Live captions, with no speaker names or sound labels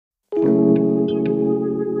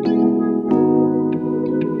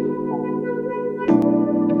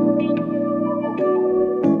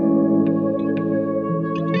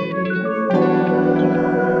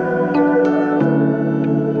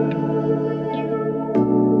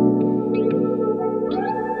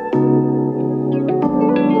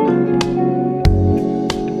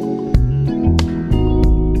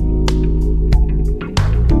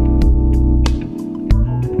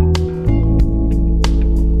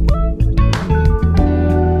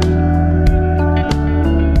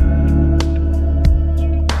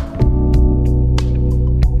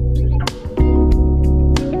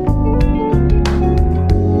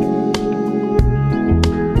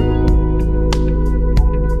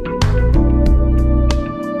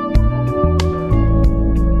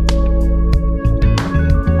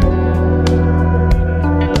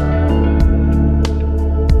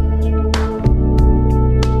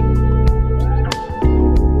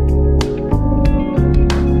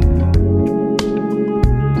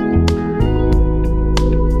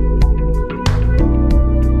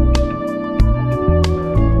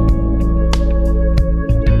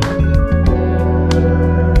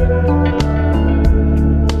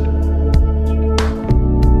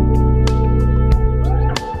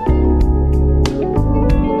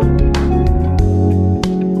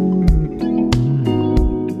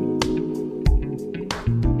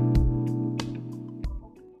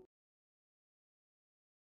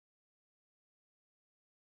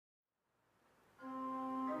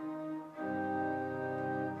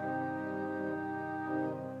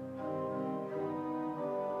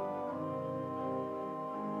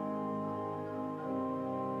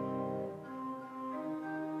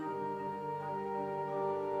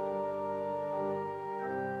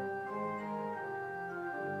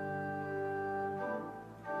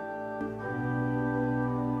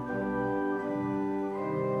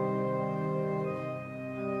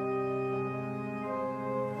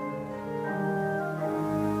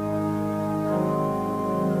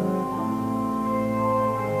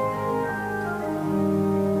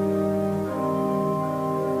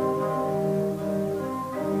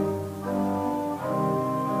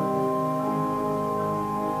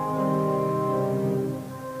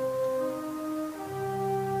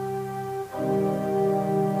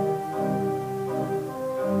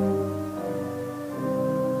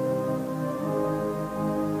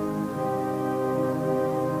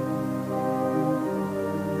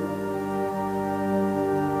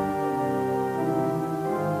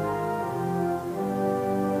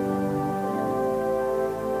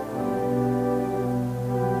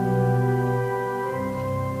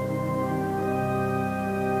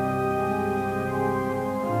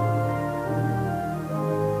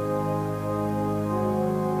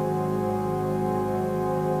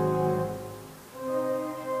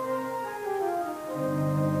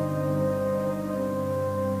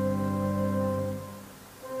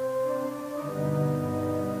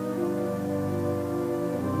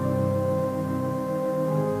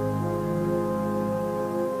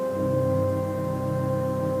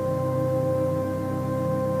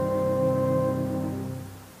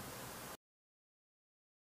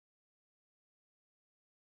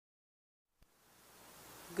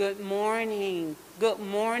Good morning. Good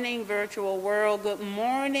morning, virtual world. Good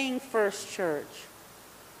morning, First Church.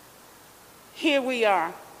 Here we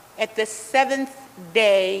are at the 7th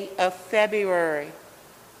day of February,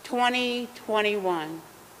 2021.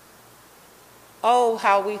 Oh,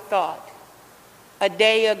 how we thought a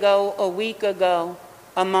day ago, a week ago,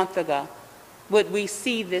 a month ago, would we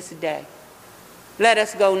see this day. Let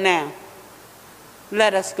us go now.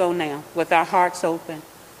 Let us go now with our hearts open,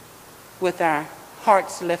 with our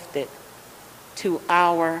hearts lifted to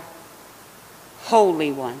our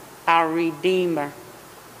Holy One, our Redeemer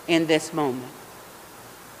in this moment.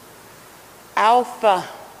 Alpha,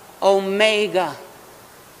 Omega,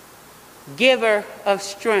 giver of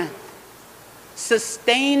strength,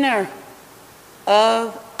 sustainer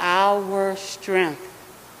of our strength,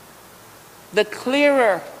 the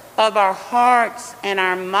clearer of our hearts and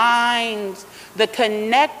our minds, the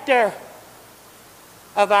connector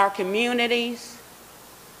of our communities,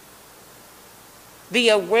 the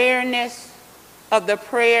awareness of the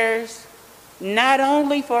prayers, not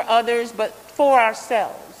only for others, but for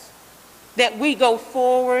ourselves, that we go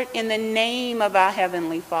forward in the name of our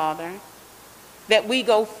Heavenly Father, that we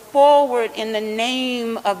go forward in the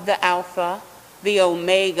name of the Alpha, the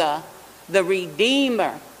Omega, the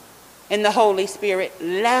Redeemer, and the Holy Spirit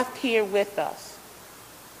left here with us.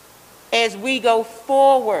 As we go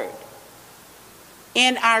forward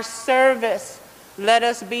in our service, let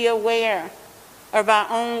us be aware of our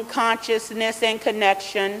own consciousness and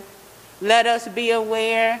connection. Let us be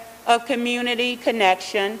aware of community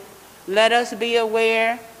connection. Let us be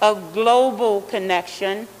aware of global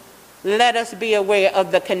connection. Let us be aware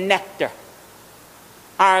of the connector,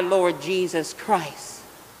 our Lord Jesus Christ.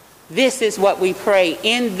 This is what we pray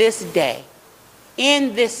in this day,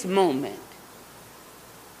 in this moment,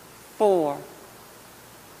 for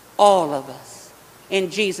all of us. In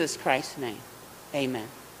Jesus Christ's name, amen.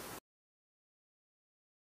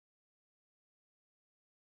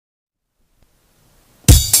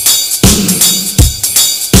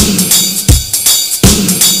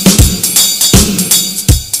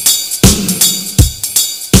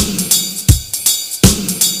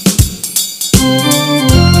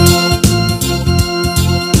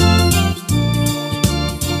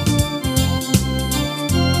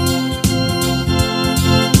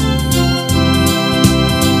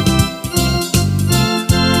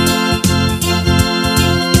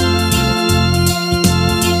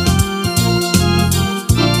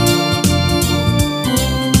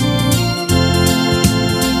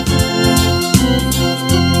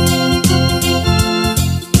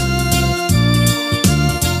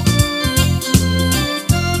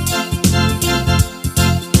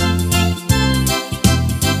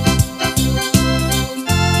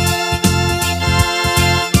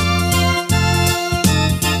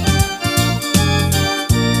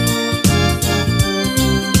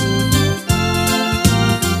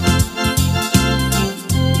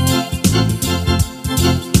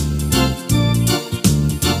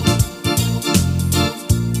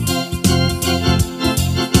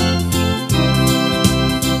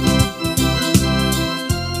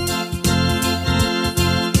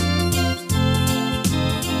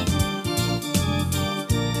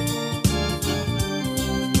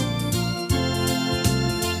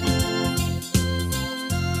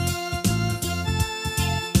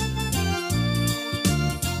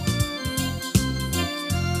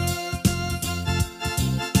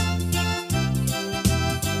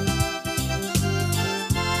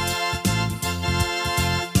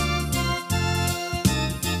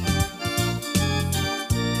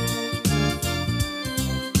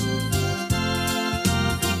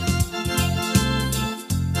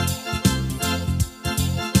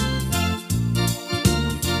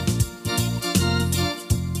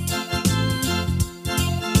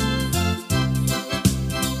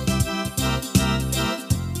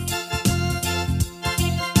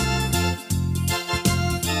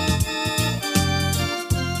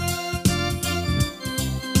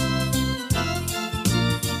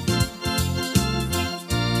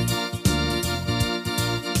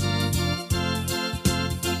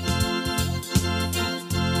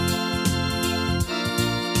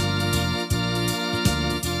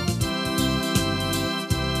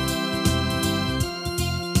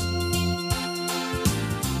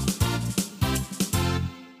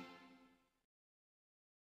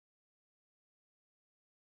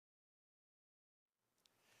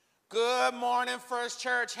 Good morning, First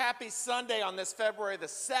Church. Happy Sunday on this February the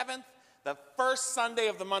 7th, the first Sunday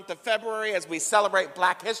of the month of February as we celebrate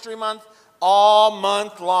Black History Month all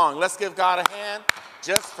month long. Let's give God a hand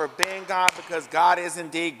just for being God, because God is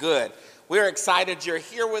indeed good. We're excited you're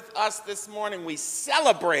here with us this morning. We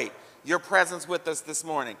celebrate your presence with us this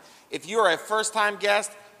morning. If you are a first-time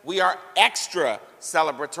guest, we are extra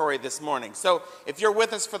celebratory this morning. So if you're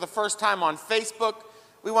with us for the first time on Facebook,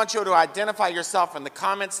 we want you to identify yourself in the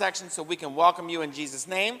comment section so we can welcome you in Jesus'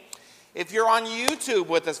 name. If you're on YouTube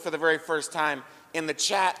with us for the very first time, in the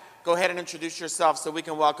chat, go ahead and introduce yourself so we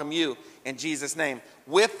can welcome you in Jesus' name.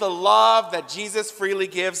 With the love that Jesus freely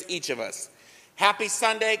gives each of us. Happy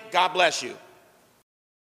Sunday. God bless you.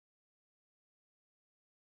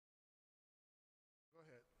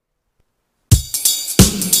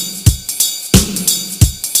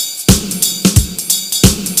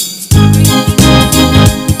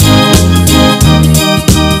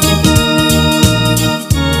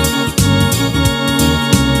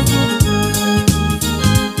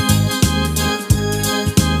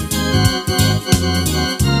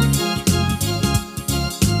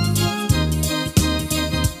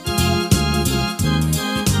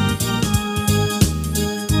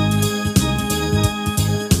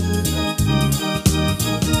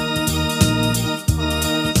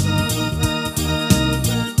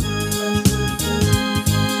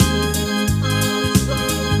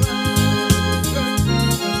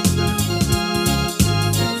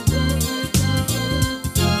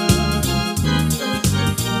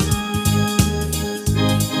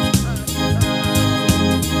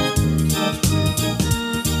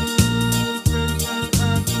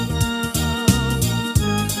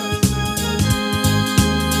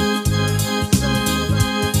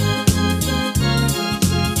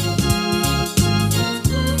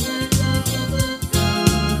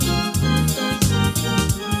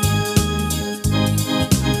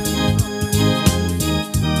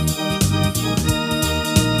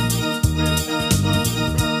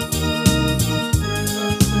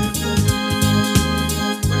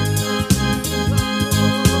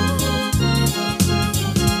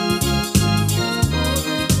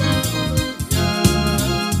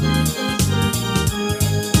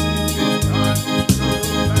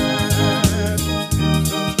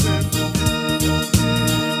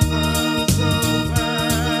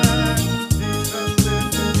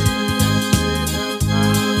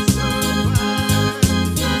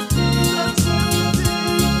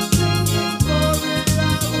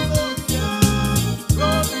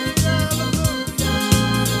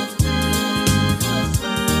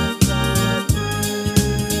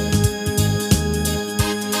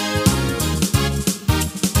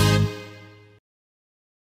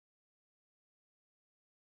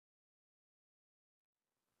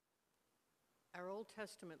 Our Old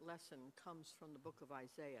Testament lesson comes from the book of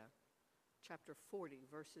Isaiah, chapter 40,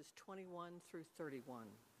 verses 21 through 31.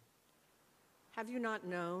 Have you not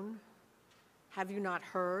known? Have you not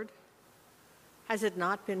heard? Has it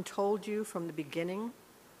not been told you from the beginning?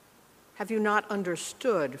 Have you not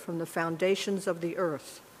understood from the foundations of the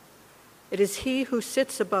earth? It is he who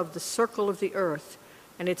sits above the circle of the earth,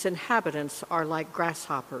 and its inhabitants are like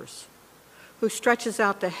grasshoppers, who stretches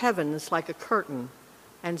out the heavens like a curtain,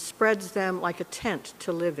 and spreads them like a tent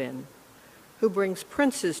to live in, who brings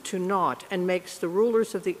princes to naught and makes the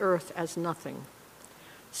rulers of the earth as nothing.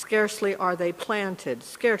 Scarcely are they planted,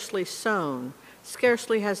 scarcely sown,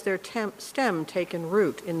 scarcely has their stem taken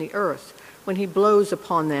root in the earth, when he blows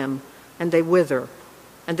upon them and they wither,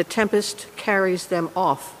 and the tempest carries them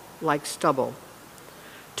off like stubble.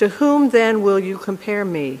 To whom then will you compare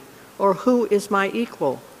me, or who is my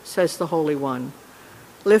equal, says the Holy One.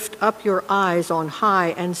 Lift up your eyes on high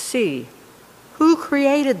and see. Who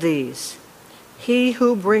created these? He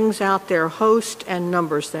who brings out their host and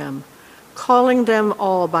numbers them, calling them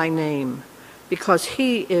all by name, because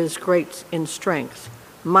he is great in strength,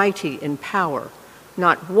 mighty in power.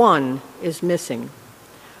 Not one is missing.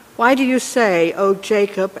 Why do you say, O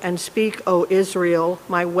Jacob, and speak, O Israel,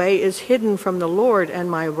 my way is hidden from the Lord,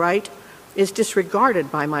 and my right is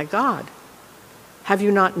disregarded by my God? Have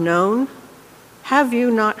you not known? Have you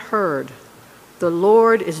not heard? The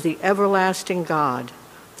Lord is the everlasting God,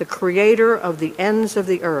 the creator of the ends of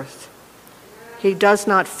the earth. He does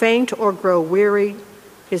not faint or grow weary.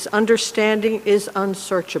 His understanding is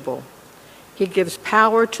unsearchable. He gives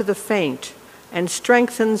power to the faint and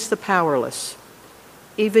strengthens the powerless.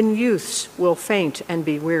 Even youths will faint and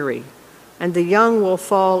be weary, and the young will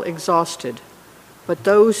fall exhausted. But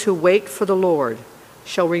those who wait for the Lord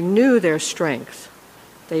shall renew their strength.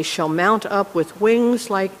 They shall mount up with wings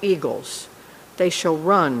like eagles. They shall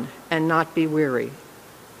run and not be weary.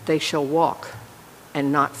 They shall walk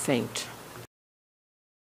and not faint.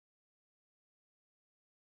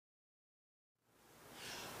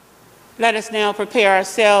 Let us now prepare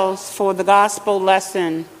ourselves for the gospel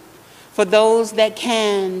lesson For those that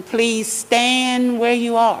can, please stand where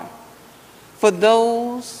you are. For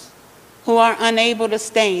those who are unable to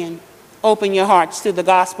stand, open your hearts to the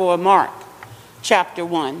Gospel of Mark, chapter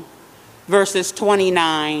 1, verses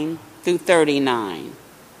 29 through 39.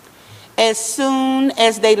 As soon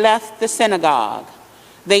as they left the synagogue,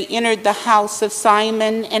 they entered the house of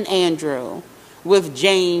Simon and Andrew with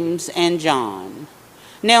James and John.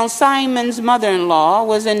 Now Simon's mother-in-law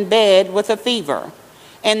was in bed with a fever,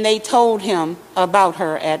 and they told him about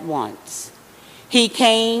her at once. He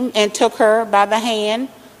came and took her by the hand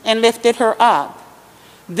and lifted her up.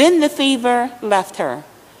 Then the fever left her,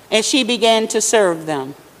 and she began to serve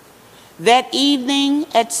them. That evening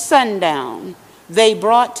at sundown, they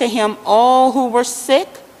brought to him all who were sick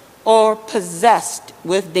or possessed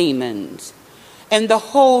with demons, and the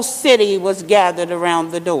whole city was gathered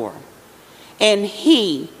around the door. And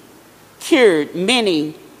he cured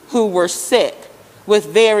many who were sick with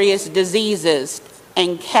various diseases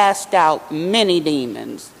and cast out many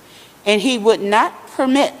demons. And he would not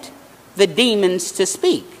permit the demons to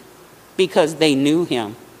speak because they knew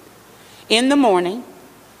him. In the morning,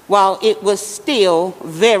 while it was still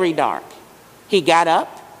very dark, he got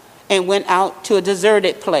up and went out to a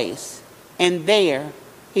deserted place, and there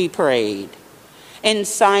he prayed. And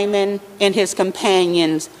Simon and his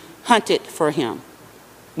companions hunted for him.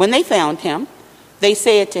 When they found him, they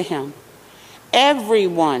said to him,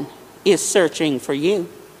 "Everyone is searching for you."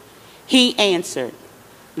 He answered,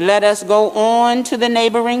 "Let us go on to the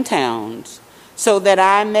neighboring towns, so that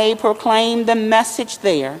I may proclaim the message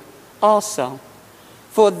there also.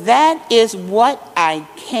 For that is what I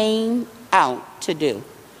came out to do."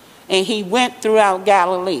 And he went throughout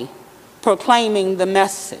Galilee, proclaiming the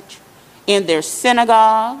message in their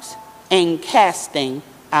synagogues and casting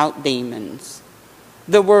out demons.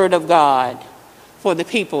 The word of God for the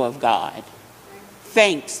people of God.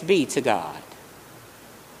 Thanks be to God.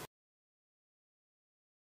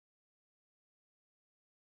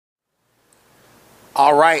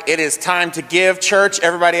 All right, it is time to give, church.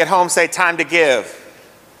 Everybody at home say time to give.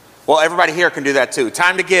 Well, everybody here can do that too.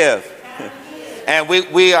 Time to give. And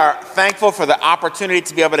we are thankful for the opportunity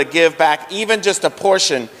to be able to give back even just a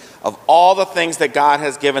portion of all the things that God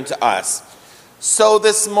has given to us. So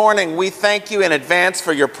this morning, we thank you in advance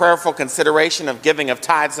for your prayerful consideration of giving of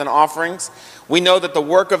tithes and offerings. We know that the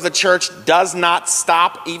work of the church does not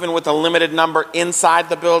stop, even with a limited number inside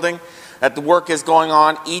the building, that the work is going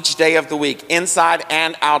on each day of the week, inside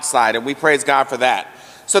and outside, and we praise God for that.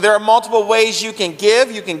 So there are multiple ways you can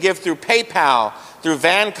give. You can give through PayPal, through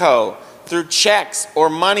Vanco, through checks or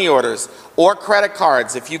money orders or credit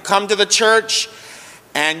cards. If you come to the church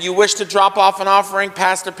and you wish to drop off an offering,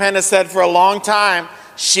 Pastor Penn has said for a long time,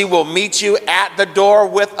 she will meet you at the door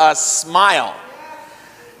with a smile.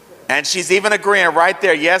 And she's even agreeing right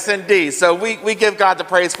there, yes indeed. So we give God the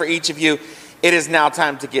praise for each of you. It is now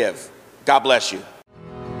time to give. God bless you.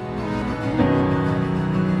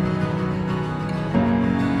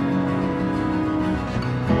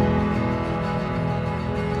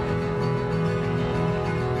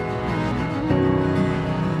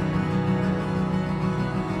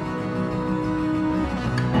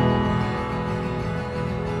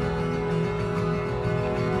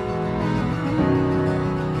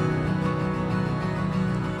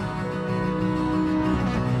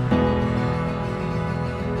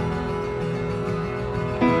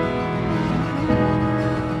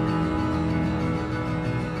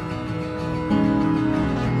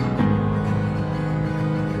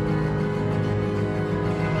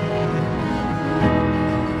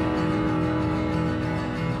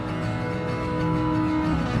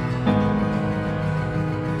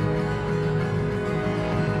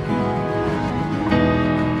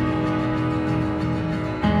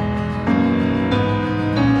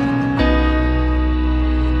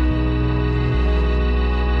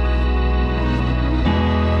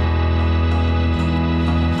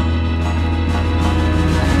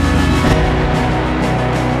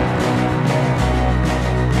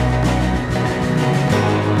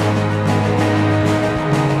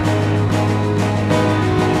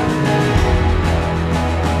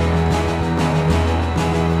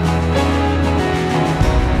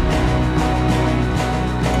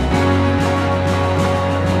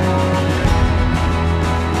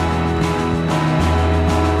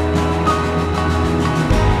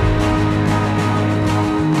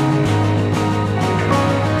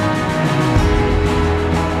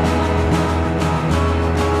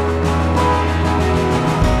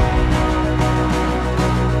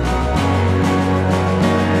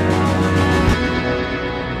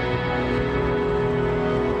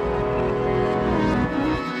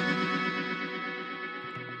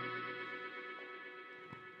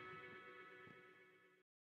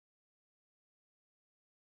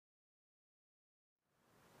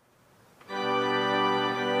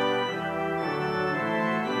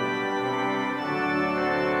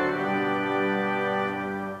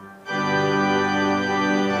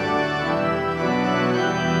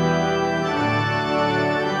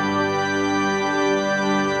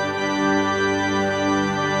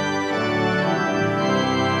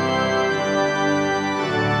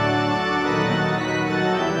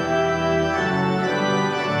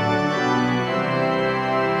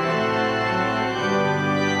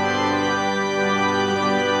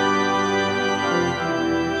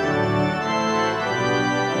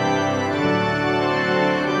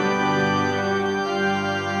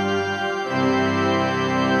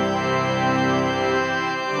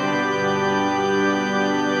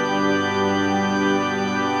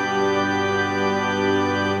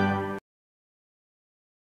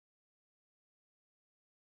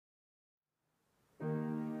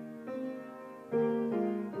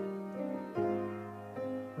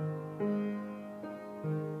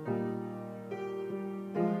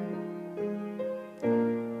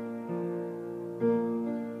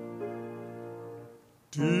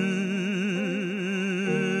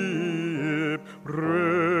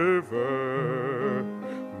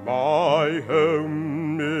 My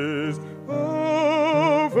home is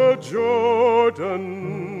over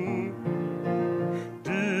Jordan,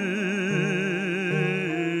 deep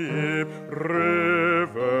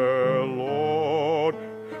river, Lord.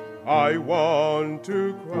 I want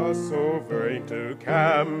to cross over into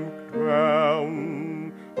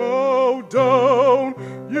campground. Oh, don't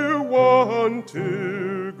you want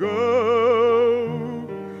to go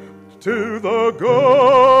to the gospel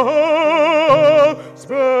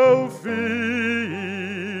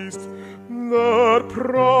feast, that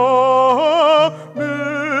promised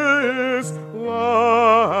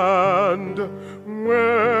land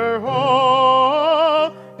where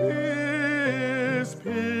all is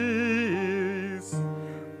peace?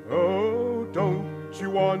 Oh, don't you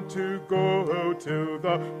want to go to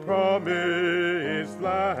the promised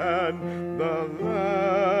land, the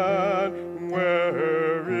land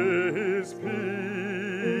where is peace?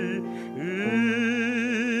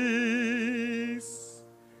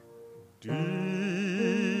 Deep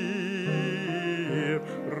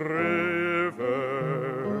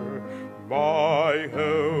river, my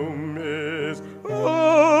home is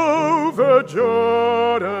over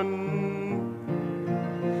Jordan,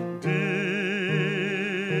 deep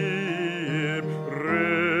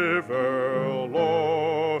river,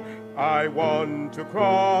 Lord. I want to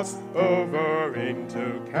cross over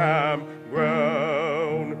into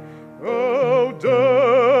campground. Oh,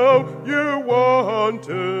 don't you want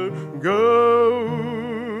to go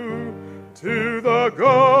to the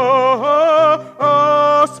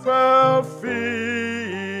gospel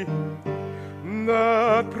feast,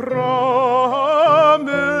 that promised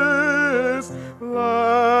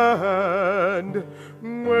land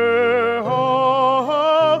where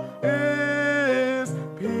all is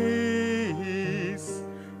peace?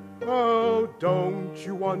 Oh, don't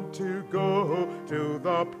you want to go to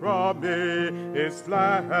the promised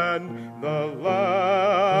land, the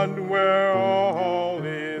land where all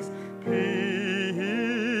is peace?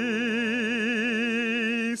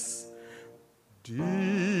 Deep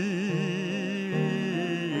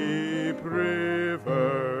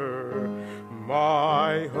river,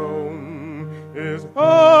 my home is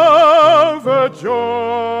over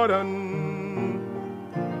Jordan,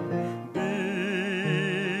 deep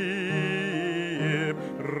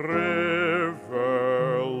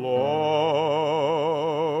river, Lord.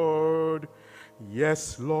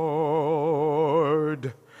 Yes,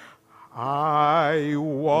 Lord, I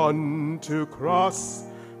want to cross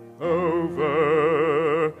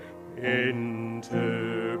over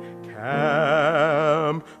into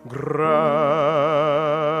campground.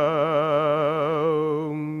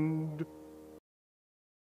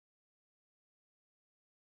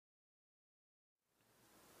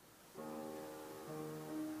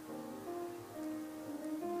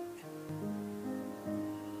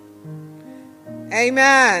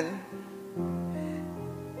 Amen.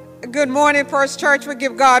 Good morning, First Church. We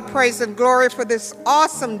give God praise and glory for this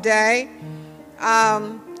awesome day.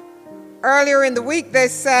 Earlier in the week, they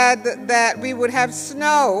said that we would have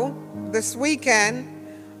snow this weekend,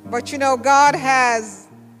 but you know, God has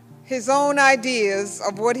his own ideas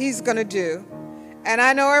of what he's going to do. And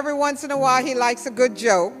I know every once in a while he likes a good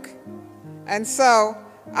joke. And so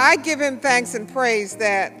I give him thanks and praise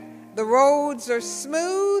that the roads are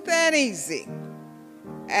smooth and easy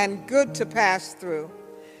and good to pass through.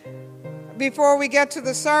 Before we get to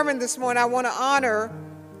the sermon this morning, I want to honor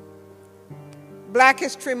Black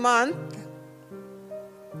History Month.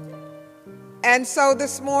 And so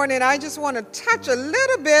this morning, I just want to touch a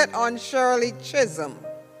little bit on Shirley Chisholm.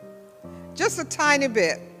 Just a tiny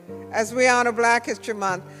bit as we honor Black History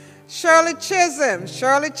Month. Shirley Chisholm,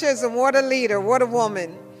 what a leader, what a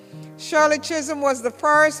woman. Shirley Chisholm was the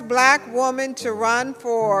first black woman to run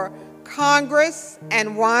for Congress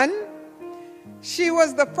and won. She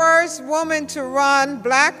was the first woman to run,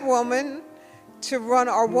 black woman to run,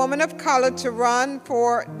 or woman of color to run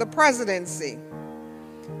for the presidency.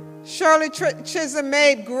 Shirley Chisholm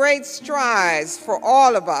made great strides for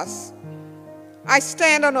all of us. I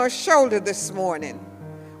stand on her shoulder this morning.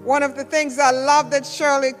 One of the things I love that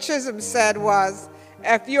Shirley Chisholm said was,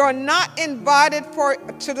 if you're not invited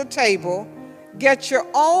to the table, get your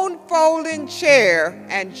own folding chair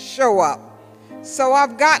and show up. So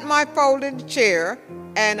I've got my folding chair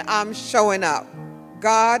and I'm showing up.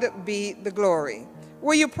 God be the glory.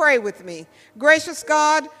 Will you pray with me? Gracious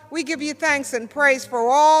God, we give you thanks and praise for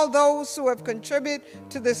all those who have contributed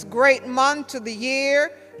to this great month, to the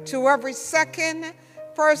year, to every second.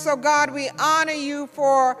 First, oh God, we honor you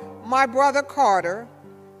for my brother Carter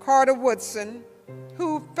Woodson,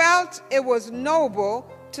 who felt it was noble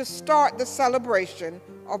to start the celebration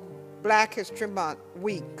of Black History Month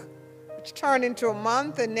week. turned into a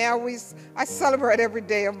month, and now I celebrate every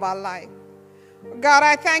day of my life. God,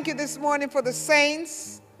 I thank you this morning for the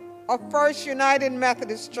saints of First United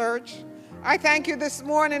Methodist Church. I thank you this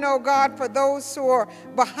morning, oh God, for those who are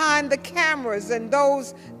behind the cameras and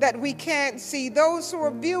those that we can't see, those who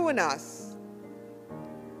are viewing us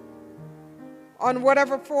on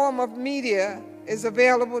whatever form of media is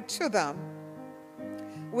available to them.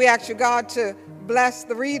 We ask you, God, to bless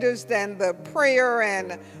the readers and the prayer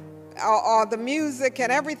and or the music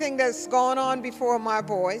and everything that's going on before my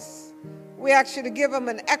voice. We ask you to give them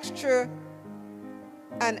an extra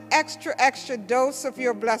dose of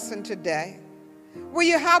your blessing today. Will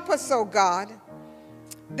you help us, oh God,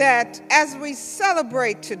 that as we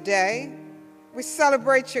celebrate today, we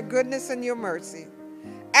celebrate your goodness and your mercy.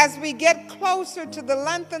 As we get closer to the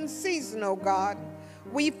Lenten season, oh God,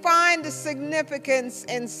 we find the significance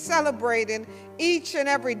in celebrating each and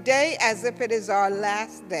every day as if it is our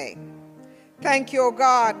last day. Thank you, oh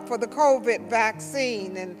God, for the COVID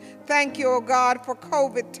vaccine, and thank you, oh God, for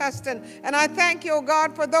COVID testing. And I thank you, oh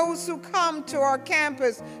God, for those who come to our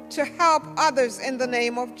campus to help others in the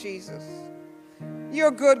name of Jesus.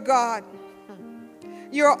 You're good, God.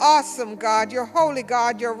 You're awesome, God. You're holy,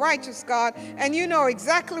 God. You're righteous, God. And you know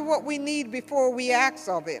exactly what we need before we ask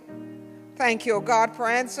of it. Thank you, oh God, for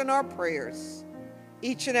answering our prayers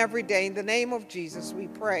each and every day. In the name of Jesus, we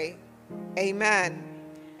pray. Amen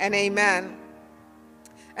and amen.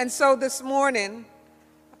 And so this morning,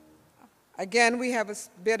 again, we have a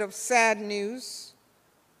bit of sad news.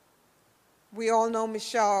 We all know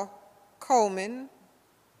Michelle Coleman,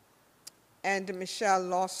 and Michelle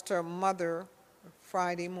lost her mother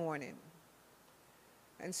Friday morning.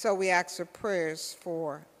 And so we ask for prayers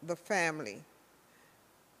for the family.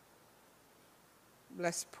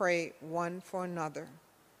 Let's pray one for another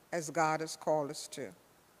as God has called us to.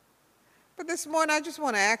 But this morning, I just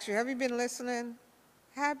want to ask you, have you been listening?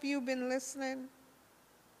 Have you been listening?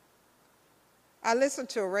 I listen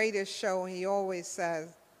to a radio show, and he always says,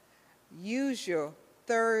 use your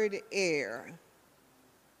third ear.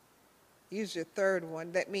 Use your third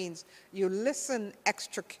one. That means you listen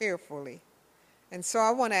extra carefully. And so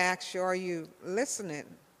I want to ask you, are you listening?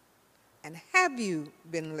 And have you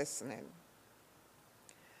been listening?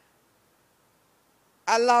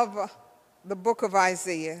 I love the book of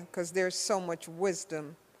Isaiah because there's so much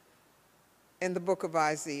wisdom in the book of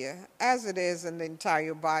Isaiah, as it is in the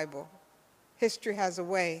entire Bible. History has a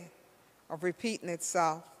way of repeating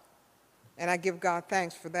itself, and I give God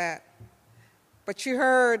thanks for that. But you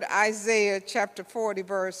heard Isaiah chapter 40,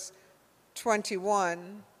 verse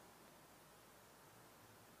 21,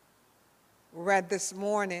 read this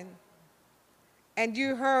morning, and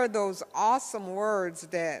you heard those awesome words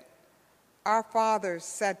that our fathers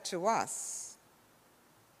said to us.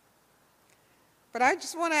 But I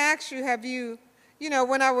just want to ask you, have you,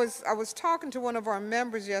 when I was talking to one of our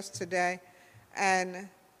members yesterday, and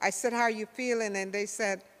I said, how are you feeling? And they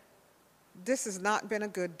said, this has not been a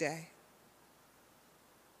good day.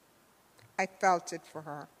 I felt it for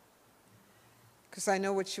her because I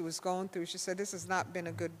know what she was going through. She said, this has not been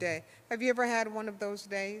a good day. Have you ever had one of those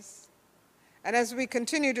days? And as we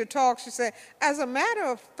continue to talk, she said, as a matter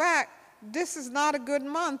of fact, this is not a good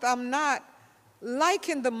month. I'm not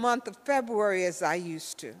liking the month of February as I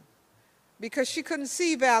used to, because she couldn't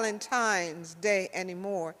see Valentine's Day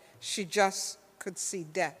anymore. She just could see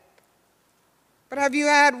death. But have you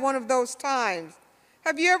had one of those times?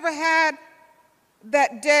 Have you ever had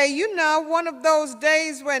that day, one of those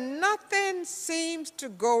days when nothing seems to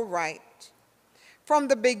go right? From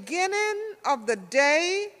the beginning of the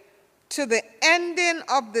day to the ending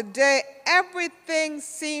of the day, everything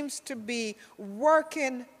seems to be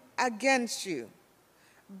working against you.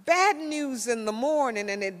 Bad news in the morning,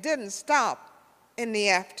 and it didn't stop in the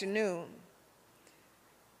afternoon.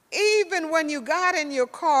 Even when you got in your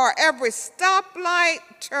car, every stoplight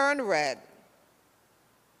turned red.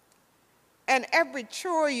 And every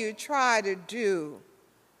chore you try to do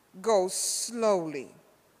goes slowly.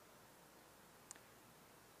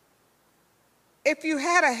 If you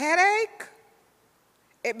had a headache,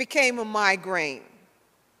 it became a migraine.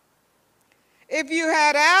 If you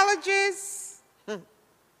had allergies,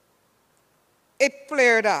 it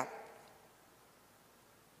flared up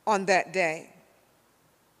on that day.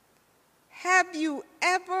 Have you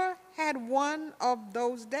ever had one of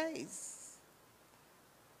those days?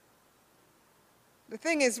 The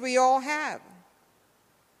thing is, we all have.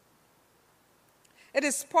 It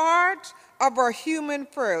is part of our human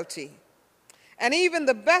frailty. And even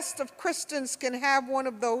the best of Christians can have one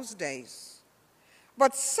of those days.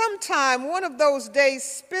 But sometime one of those days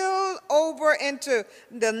spilled over into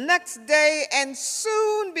the next day, and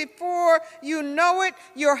soon before you know it,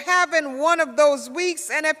 you're having one of those weeks,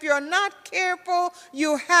 and if you're not careful,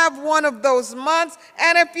 you have one of those months,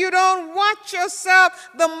 and if you don't watch yourself,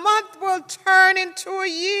 the month will turn into a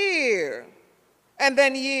year, and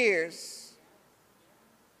then years.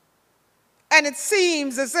 And it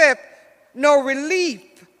seems as if no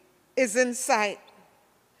relief is in sight.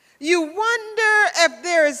 You wonder if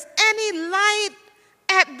there is any light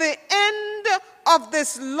at the end of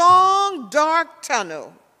this long, dark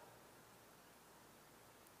tunnel.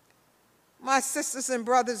 My sisters and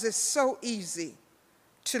brothers, it's so easy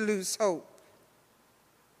to lose hope.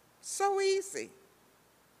 So easy.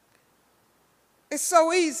 It's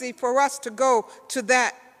so easy for us to go to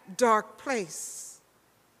that dark place.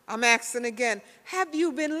 I'm asking again, have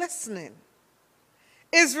you been listening?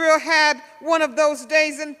 Israel had one of those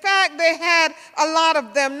days. In fact, they had a lot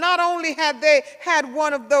of them. Not only had they had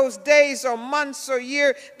one of those days or months or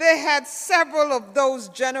years, they had several of those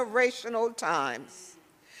generational times.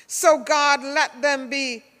 So God let them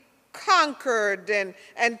be conquered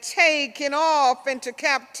and taken off into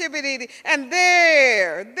captivity. And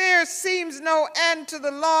there seems no end to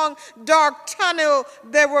the long, dark tunnel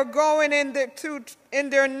they were going in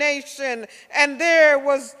their nation. And there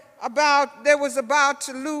was about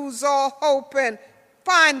to lose all hope and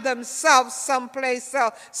find themselves someplace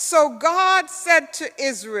else. So God said to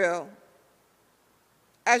Israel,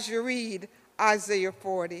 as you read Isaiah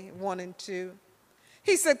 40, 1 and 2,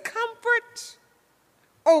 he said, "Comfort,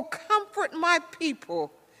 oh comfort my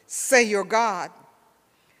people, say your God.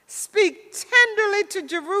 Speak tenderly to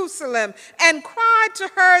Jerusalem and cry to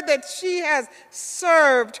her that she has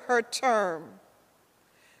served her term,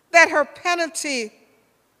 that her penalty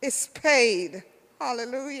is paid."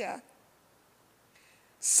 Hallelujah.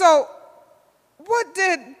 So what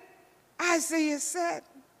did Isaiah say?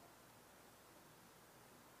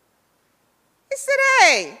 He said,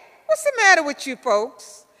 hey, what's the matter with you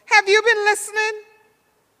folks? Have you been listening?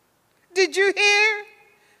 Did you hear?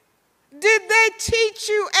 Did they teach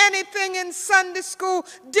you anything in Sunday school?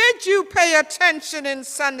 Did you pay attention in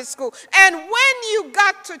Sunday school? And when you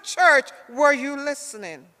got to church, were you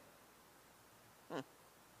listening?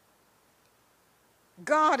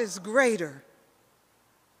 God is greater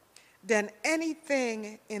than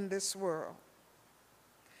anything in this world.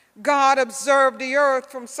 God observed the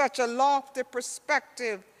earth from such a lofty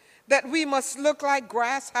perspective that we must look like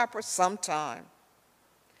grasshoppers sometime.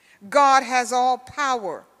 God has all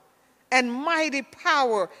power and mighty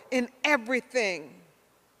power in everything.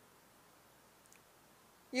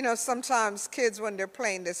 You know, sometimes kids, when they're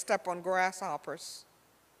playing, they step on grasshoppers.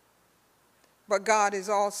 But God is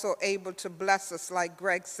also able to bless us, like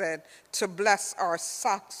Greg said, to bless our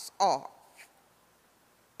socks off.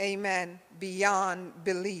 Amen. Beyond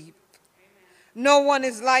belief. No one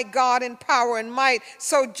is like God in power and might,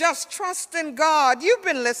 so just trust in God. You've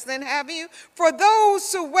been listening, have you? For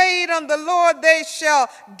those who wait on the Lord, they shall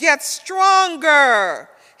get stronger.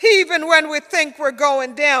 Even when we think we're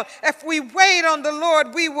going down, if we wait on the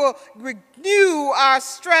Lord, we will renew our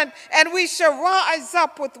strength, and we shall rise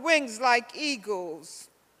up with wings like eagles.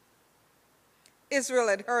 Israel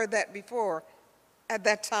had heard that before. At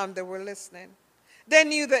that time they were listening. They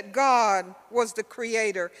knew that God was the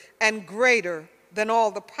creator and greater than all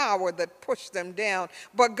the power that pushed them down.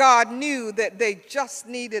 But God knew that they just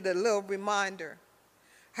needed a little reminder.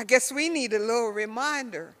 I guess we need a little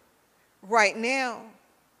reminder right now.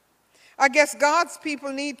 I guess God's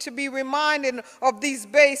people need to be reminded of these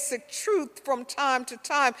basic truths from time to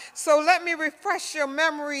time. So let me refresh your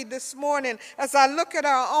memory this morning as I look at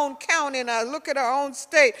our own county and I look at our own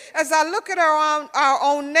state, as I look at our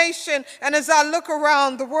own nation, and as I look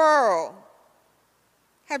around the world.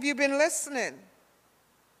 Have you been listening?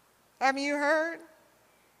 Have you heard?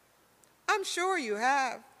 I'm sure you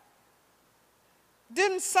have.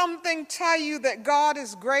 Didn't something tell you that God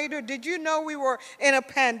is greater? Did you know we were in a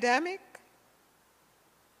pandemic?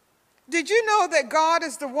 Did you know that God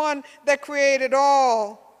is the one that created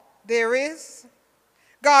all there is?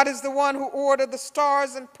 God is the one who ordered the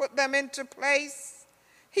stars and put them into place.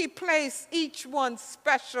 He placed each one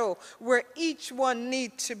special where each one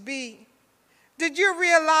needs to be. Did you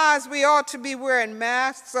realize we ought to be wearing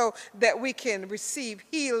masks so that we can receive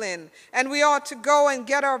healing? And we ought to go and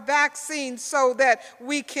get our vaccines so that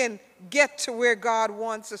we can get to where God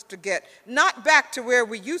wants us to get, not back to where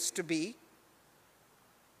we used to be.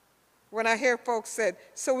 When I hear folks say,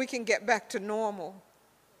 so we can get back to normal.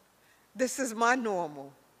 This is my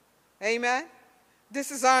normal. Amen?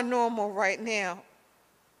 This is our normal right now.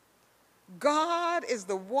 God is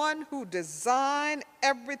the one who designed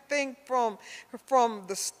everything from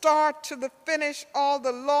the start to the finish, all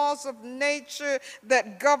the laws of nature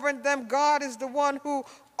that govern them. God is the one who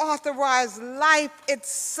authorized life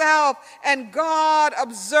itself, and God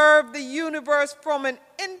observed the universe from an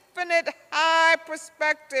infinite high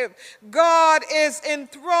perspective. God is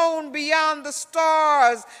enthroned beyond the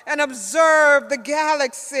stars and observed the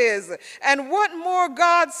galaxies. And what more,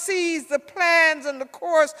 God sees the plans and the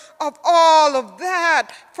course of all of that,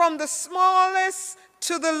 from the smallest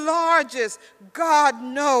to the largest. God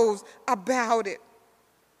knows about it.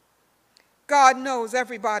 God knows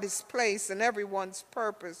everybody's place and everyone's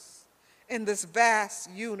purpose in this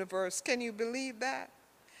vast universe. Can you believe that?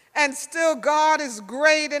 And still, God is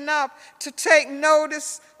great enough to take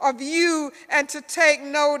notice of you and to take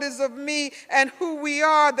notice of me and who we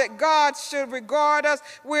are, that God should regard us.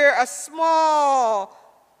 We're a small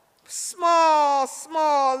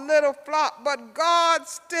little flock, but God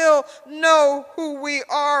still knows who we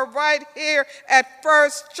are right here at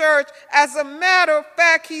First Church. As a matter of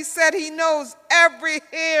fact, he said he knows every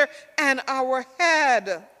hair on our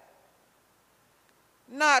head.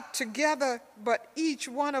 Not together, but each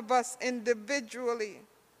one of us individually.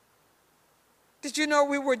 Did you know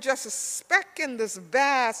we were just a speck in this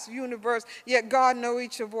vast universe, yet God knows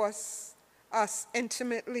each of us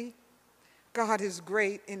intimately? God is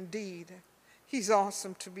great indeed. He's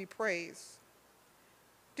awesome to be praised.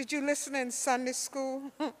 Did you listen in Sunday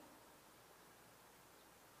school?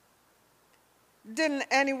 Didn't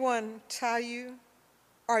anyone tell you,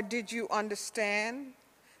 or did you understand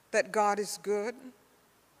that God is good?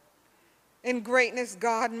 In greatness,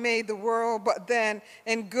 God made the world, but then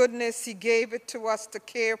in goodness, he gave it to us to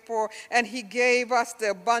care for, and he gave us the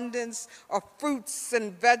abundance of fruits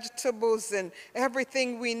and vegetables and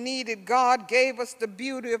everything we needed. God gave us the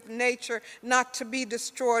beauty of nature, not to be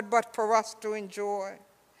destroyed, but for us to enjoy.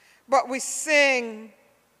 But we sing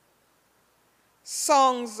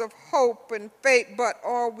songs of hope and faith, but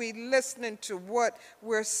are we listening to what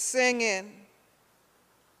we're singing?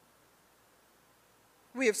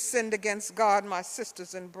 We have sinned against God, my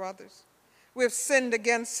sisters and brothers. We have sinned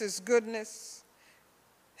against his goodness.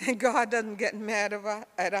 And God doesn't get mad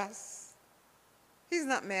at us. He's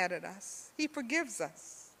not mad at us. He forgives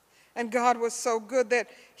us. And God was so good that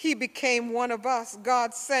he became one of us.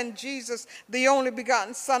 God sent Jesus, the only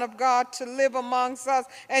begotten Son of God, to live amongst us.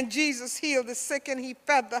 And Jesus healed the sick and he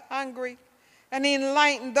fed the hungry. And he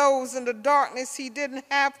enlightened those in the darkness. He didn't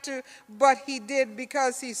have to, but he did,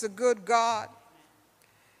 because he's a good God.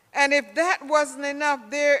 And if that wasn't enough,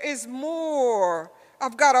 there is more.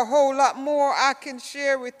 I've got a whole lot more I can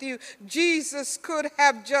share with you. Jesus could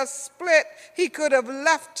have just split. He could have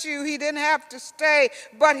left you. He didn't have to stay,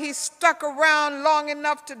 but he stuck around long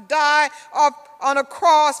enough to die on a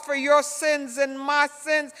cross for your sins and my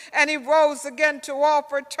sins, and he rose again to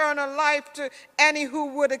offer eternal life to any who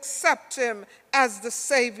would accept him as the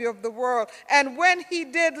Savior of the world. And when he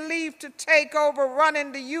did leave to take over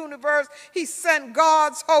running the universe, he sent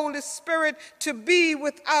God's Holy Spirit to be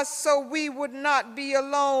with us so we would not be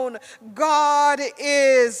alone. God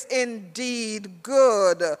is indeed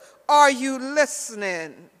good. Are you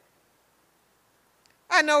listening?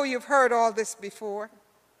 I know you've heard all this before,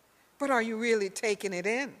 but are you really taking it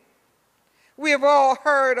in? We have all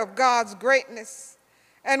heard of God's greatness,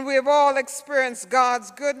 and we have all experienced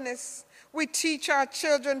God's goodness. We teach our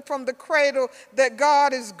children from the cradle that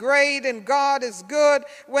God is great and God is good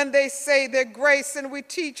when they say their grace. And we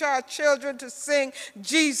teach our children to sing,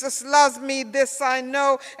 Jesus loves me, this I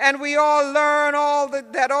know. And we all learn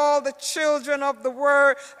that all the children of the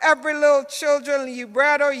word, every little children,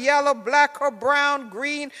 red or yellow, black or brown,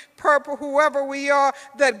 green, purple, whoever we are,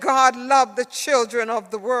 that God loved the children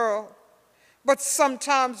of the world. But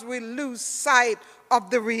sometimes we lose sight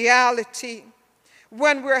of the reality.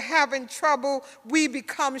 When we're having trouble, we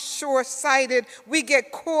become short-sighted. We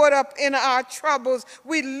get caught up in our troubles.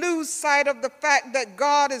 We lose sight of the fact that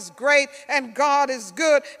God is great and God is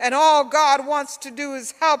good, and all God wants to do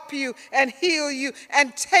is help you and heal you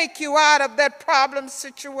and take you out of that problem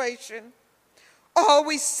situation. All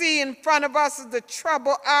we see in front of us is the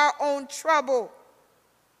trouble, our own trouble.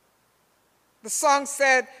 The song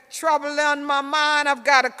said, trouble on my mind, I've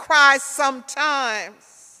got to cry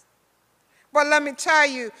sometimes. But let me tell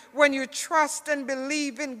you, when you trust and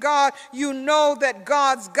believe in God, you know that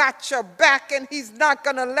God's got your back and he's not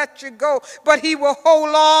going to let you go, but he will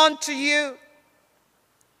hold on to you.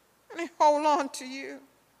 And he hold on to you.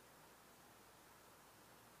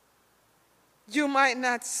 You might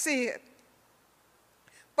not see it,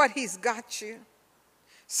 but he's got you.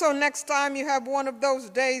 So next time you have one of those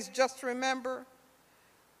days, just remember,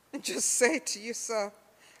 And just say to yourself,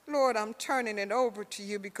 Lord, I'm turning it over to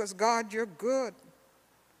you because, God, you're good.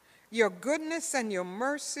 Your goodness and your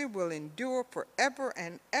mercy will endure forever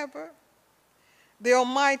and ever. The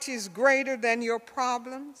Almighty is greater than your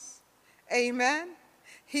problems. Amen.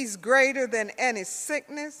 He's greater than any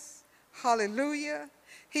sickness. Hallelujah.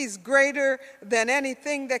 He's greater than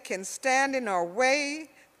anything that can stand in our way.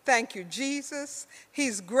 Thank you, Jesus.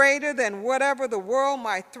 He's greater than whatever the world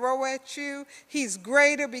might throw at you. He's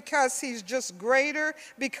greater because he's just greater,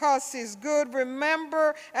 because he's good.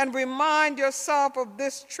 Remember and remind yourself of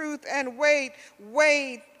this truth and wait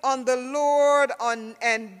on the Lord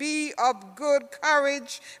and be of good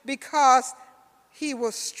courage, because he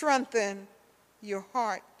will strengthen your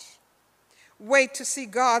heart. Wait to see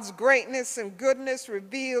God's greatness and goodness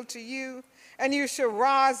revealed to you, and you shall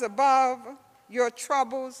rise above your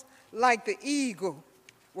troubles like the eagle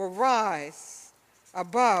will rise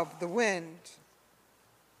above the wind.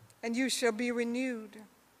 And you shall be renewed,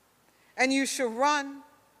 and you shall run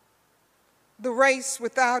the race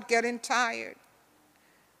without getting tired.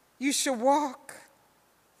 You shall walk.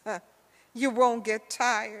 You won't get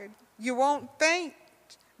tired. You won't faint.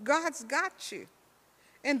 God's got you.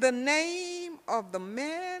 In the name of the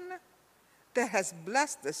man that has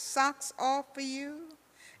blessed the socks off for you,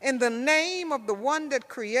 in the name of the one that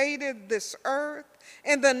created this earth,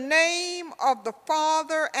 in the name of the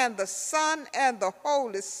Father and the Son and the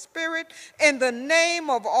Holy Spirit, in the name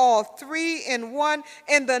of all three in one,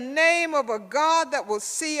 in the name of a God that will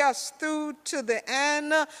see us through to the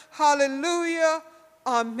end. Hallelujah.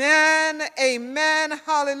 Amen. Amen.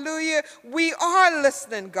 Hallelujah. We are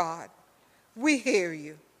listening, God. We hear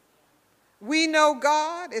you. We know,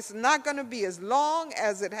 God, it's not going to be as long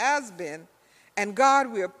as it has been. And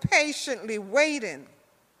God, we're patiently waiting.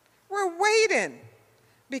 We're waiting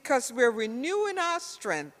because we're renewing our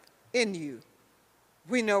strength in you.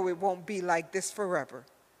 We know it won't be like this forever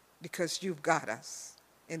because you've got us.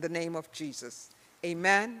 In the name of Jesus.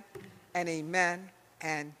 Amen and amen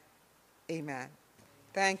and amen.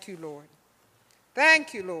 Thank you, Lord.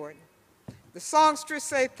 Thank you, Lord. The songstress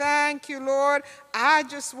say, thank you, Lord. I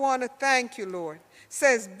just want to thank you, Lord.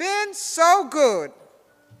 Says, been so good.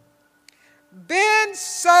 Been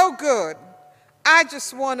so good. I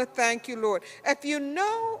just want to thank you, Lord. If you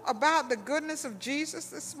know about the goodness of Jesus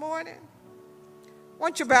this morning,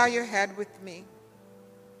 won't you bow your head with me?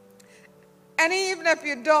 And even if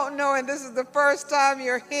you don't know, and this is the first time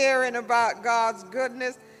you're hearing about God's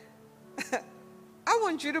goodness, I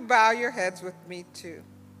want you to bow your heads with me too.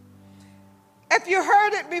 If you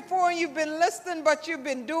heard it before and you've been listening, but you've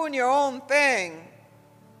been doing your own thing,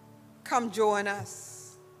 come join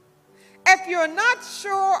us. If you're not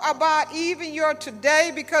sure about even your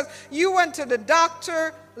today because you went to the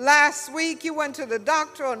doctor last week, you went to the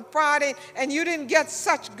doctor on Friday, and you didn't get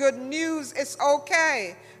such good news, it's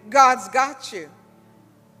okay. God's got you.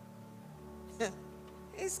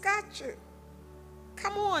 He's got you.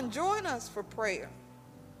 Come on, join us for prayer.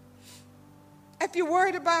 If you're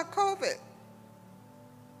worried about COVID,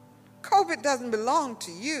 COVID doesn't belong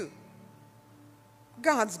to you.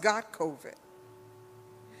 God's got COVID.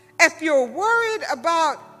 If you're worried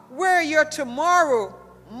about where your tomorrow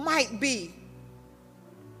might be,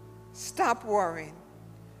 stop worrying.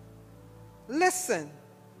 Listen,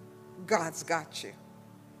 God's got you.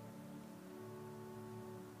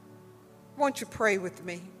 Won't you pray with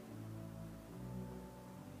me?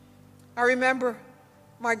 I remember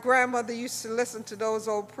my grandmother used to listen to those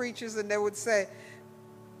old preachers, and they would say,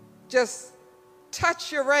 just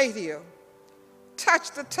touch your radio,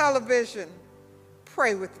 touch the television,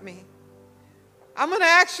 pray with me. I'm going to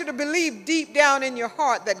ask you to believe deep down in your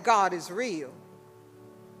heart that God is real.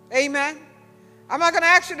 Amen? I'm not going to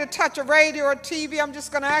ask you to touch a radio or TV. I'm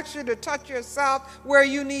just going to ask you to touch yourself where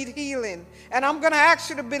you need healing. And I'm going to ask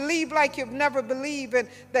you to believe like you've never believed, and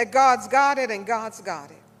that God's got it and God's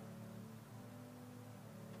got it.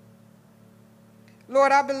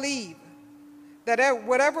 Lord, I believe that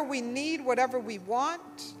whatever we need, whatever we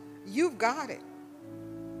want, you've got it.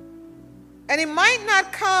 And it might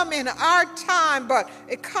not come in our time, but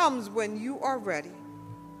it comes when you are ready.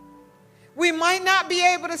 We might not be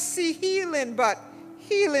able to see healing, but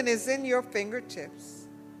healing is in your fingertips.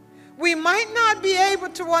 We might not be able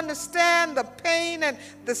to understand the pain and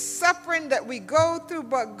the suffering that we go through,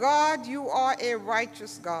 but God, you are a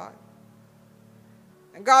righteous God.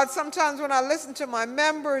 And God, sometimes when I listen to my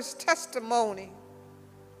members' testimony,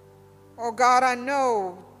 oh God, I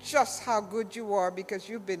know just how good you are because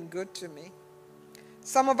you've been good to me.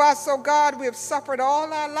 Some of us, oh God, we have suffered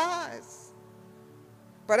all our lives,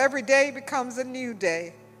 but every day becomes a new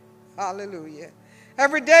day. Hallelujah.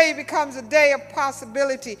 Every day becomes a day of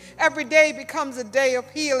possibility. Every day becomes a day of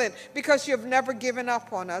healing because you've never given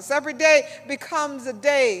up on us. Every day becomes a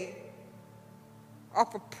day of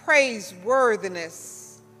a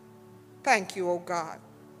praiseworthiness. Thank you, oh God.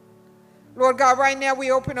 Lord God, right now we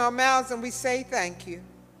open our mouths and we say thank you.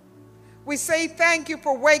 We say thank you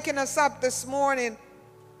for waking us up this morning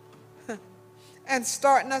and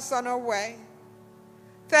starting us on our way.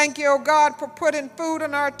 Thank you, oh God, for putting food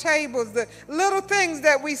on our tables, the little things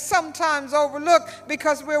that we sometimes overlook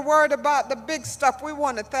because we're worried about the big stuff. We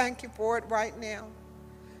want to thank you for it right now.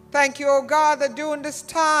 Thank you, oh God, that during this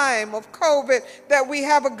time of COVID that we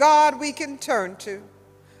have a God we can turn to,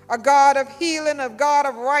 a God of healing, a God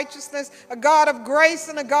of righteousness, a God of grace,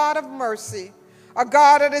 and a God of mercy, a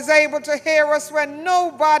God that is able to hear us when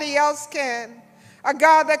nobody else can, a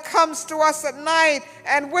God that comes to us at night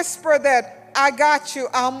and whisper that, I got you,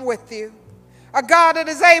 I'm with you. A God that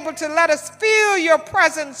is able to let us feel your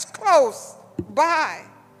presence close by,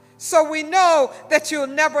 so we know that you'll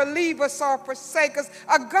never leave us or forsake us.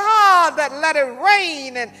 A God that let it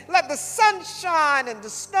rain and let the sun shine and the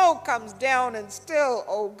snow comes down and still,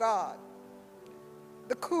 oh God,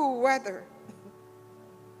 the cool weather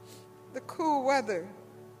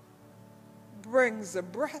brings a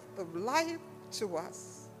breath of life to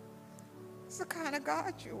us. It's the kind of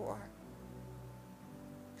God you are.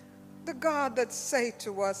 The God that say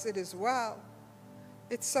to us, it is well.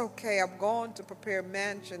 It's okay. I'm going to prepare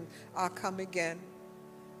mansion. I'll come again.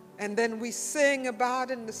 And then we sing about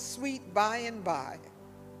in the sweet by and by.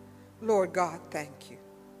 Lord God, thank you.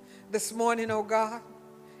 This morning, oh God,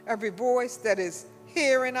 every voice that is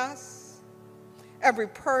hearing us, every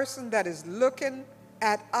person that is looking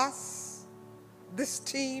at us, this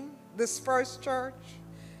team, this First Church,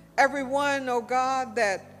 everyone, oh God,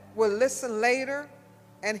 that will listen later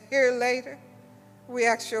and hear later, we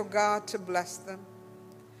ask your God to bless them.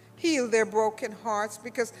 Heal their broken hearts,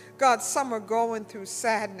 because God, some are going through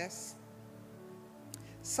sadness.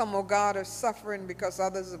 Some, oh God, are suffering because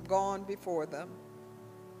others have gone before them.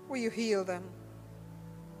 Will you heal them?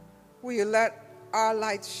 Will you let our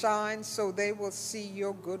light shine so they will see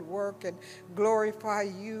your good work and glorify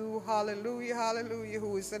you, hallelujah, hallelujah,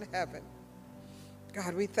 who is in heaven.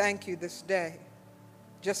 God, we thank you this day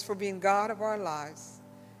just for being God of our lives.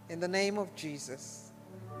 In the name of Jesus,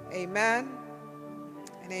 amen,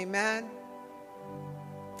 and amen,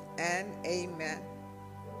 and amen.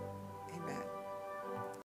 Amen.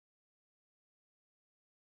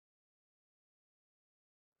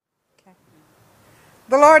 Okay.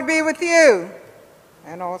 The Lord be with you,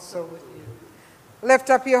 and also with you. Lift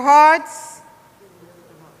up your hearts.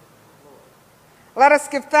 Let us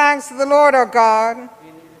give thanks to the Lord our God.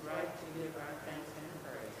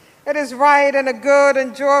 It is right and a good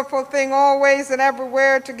and joyful thing always and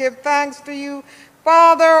everywhere to give thanks to you,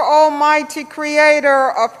 Father, Almighty,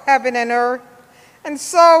 Creator of heaven and earth. And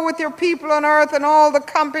so with your people on earth and all the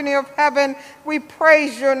company of heaven, we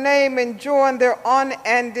praise your name and join their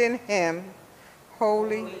unending hymn.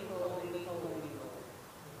 Holy, holy, holy,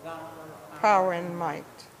 God, power and might,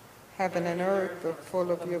 heaven and earth are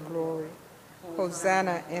full of your glory.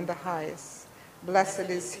 Hosanna in the highest. Blessed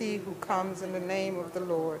is he who comes in the name of the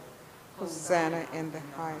Lord. Hosanna in the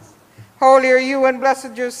highest. Holy are you and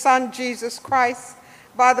blessed your Son, Jesus Christ.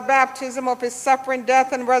 By the baptism of his suffering,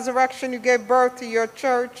 death, and resurrection, you gave birth to your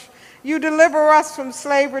church. You deliver us from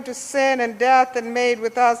slavery to sin and death and made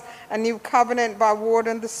with us a new covenant by word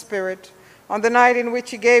and the Spirit. On the night in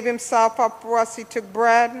which he gave himself up for us, he took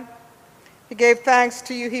bread. He gave thanks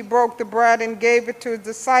to you. He broke the bread and gave it to his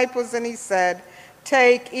disciples, and he said,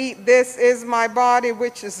 take, eat, this is my body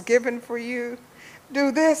which is given for you. Do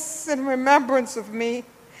this in remembrance of me.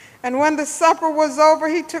 And when the supper was over,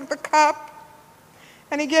 he took the cup,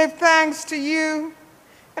 and he gave thanks to you,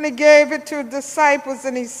 and he gave it to his disciples,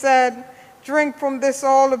 and he said, drink from this,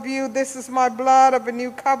 all of you. This is my blood of a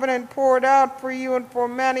new covenant poured out for you and for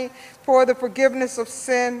many for the forgiveness of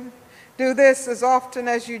sin. Do this as often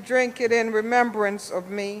as you drink it in remembrance of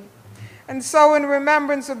me. And so in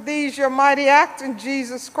remembrance of these, your mighty act in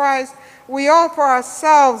Jesus Christ, we offer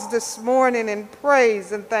ourselves this morning in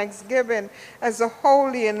praise and thanksgiving as a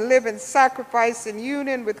holy and living sacrifice in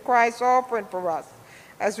union with Christ's offering for us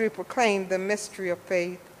as we proclaim the mystery of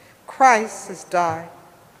faith. Christ has died.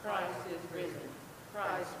 Christ is risen.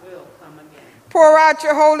 Christ will come again. Pour out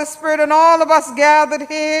your Holy Spirit on all of us gathered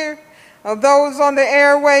here, of those on the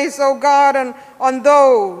airways, O God, and on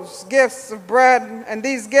those gifts of bread, and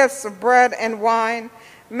these gifts of bread and wine.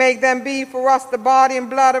 Make them be for us the body and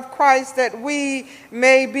blood of Christ, that we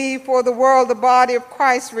may be for the world the body of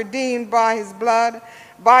Christ, redeemed by his blood.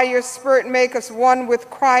 By your Spirit, make us one with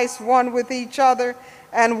Christ, one with each other,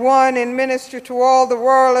 and one in ministry to all the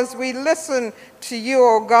world as we listen to you,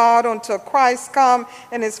 O God, until Christ come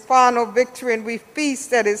in his final victory and we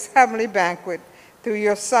feast at his heavenly banquet. Through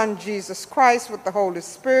your Son, Jesus Christ, with the Holy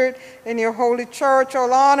Spirit, in your holy church,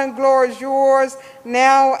 all honor and glory is yours,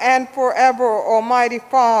 now and forever, Almighty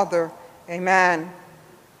Father. Amen.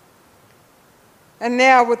 And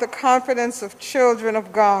now, with the confidence of children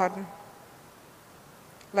of God,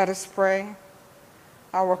 let us pray.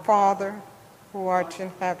 Our Father, who art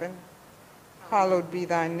in heaven, hallowed be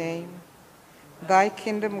thy name. Thy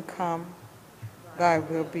kingdom come, thy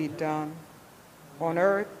will be done, on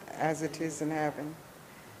earth as it is in heaven.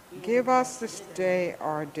 Give us this day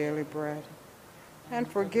our daily bread, and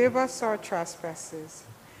forgive us our trespasses,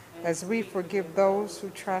 as we forgive those who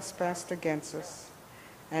trespass against us.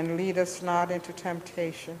 And lead us not into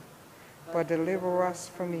temptation, but deliver us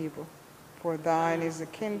from evil. For thine is the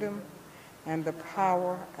kingdom, and the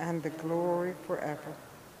power, and the glory forever.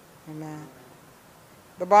 Amen.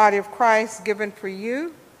 The body of Christ given for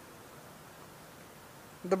you,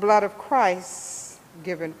 the blood of Christ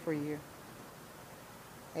given for you.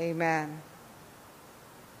 Amen.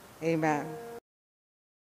 Amen.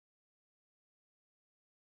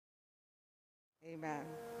 Amen.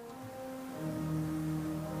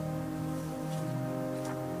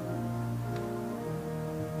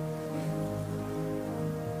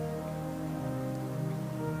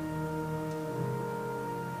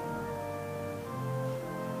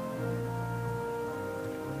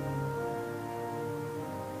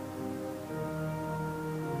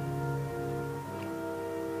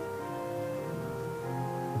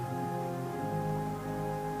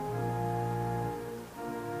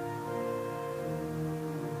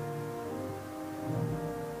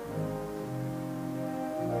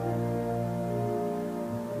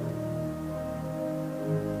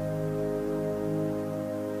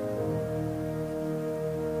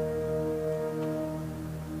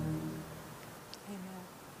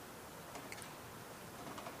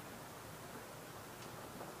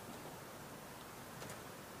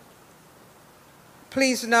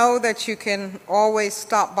 Please know that you can always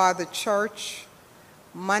stop by the church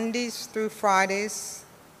Mondays through Fridays.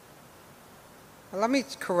 Let me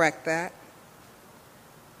correct that.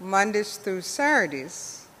 Mondays through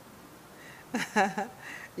Saturdays.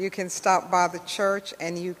 You can stop by the church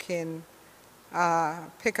and you can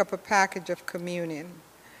pick up a package of communion.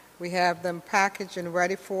 We have them packaged and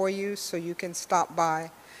ready for you, so you can stop by.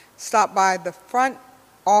 Stop by the front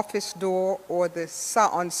office door, or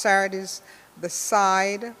on Saturdays, the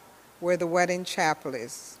side where the wedding chapel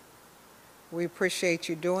is. We appreciate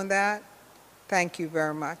you doing that. Thank you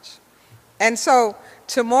very much. And so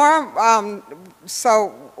tomorrow,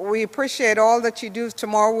 so we appreciate all that you do.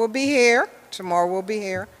 Tomorrow we'll be here. Tomorrow we'll be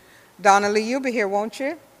here. Donnelly, you'll be here, won't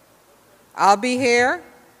you? I'll be here.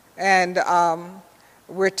 And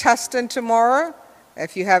we're testing tomorrow.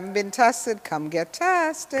 If you haven't been tested, come get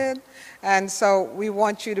tested. And so we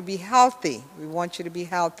want you to be healthy. We want you to be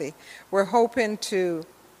healthy. We're hoping to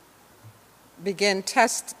begin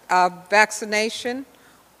vaccination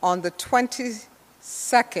on the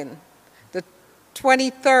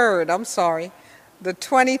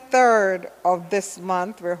 23rd of this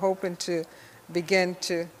month. We're hoping to begin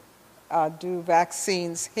to do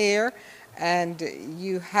vaccines here, and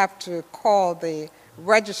you have to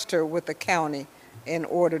register with the county in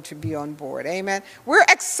order to be on board. Amen. We're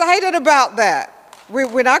excited about that.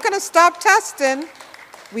 We're not going to stop testing.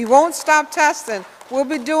 We won't stop testing. We'll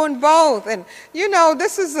be doing both. And you know,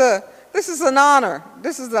 this is an honor.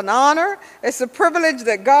 This is an honor. It's a privilege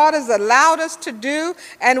that God has allowed us to do,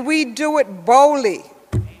 and we do it boldly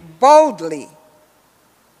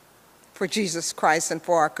for Jesus Christ and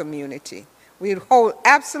for our community. We hold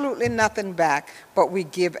absolutely nothing back, but we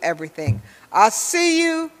give everything. I'll see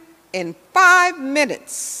you in 5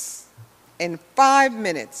 minutes. In 5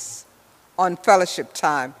 minutes on fellowship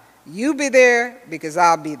time. You be there because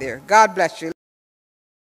I'll be there. God bless you.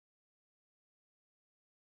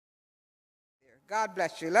 God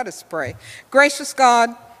bless you. Let us pray. Gracious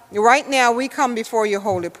God, right now we come before your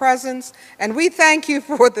holy presence, and we thank you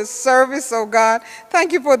for this service, oh God.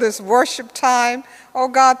 Thank you for this worship time. Oh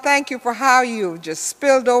God, thank you for how you just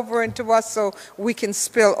spilled over into us so we can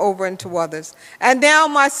spill over into others. And now,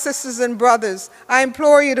 my sisters and brothers, I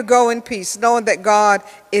implore you to go in peace, knowing that God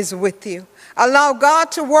is with you. Allow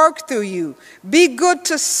God to work through you. Be good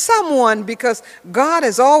to someone, because God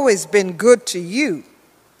has always been good to you,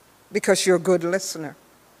 because you're a good listener.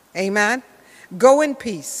 Amen. Go in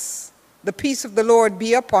peace. The peace of the Lord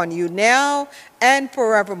be upon you now and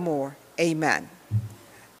forevermore. Amen.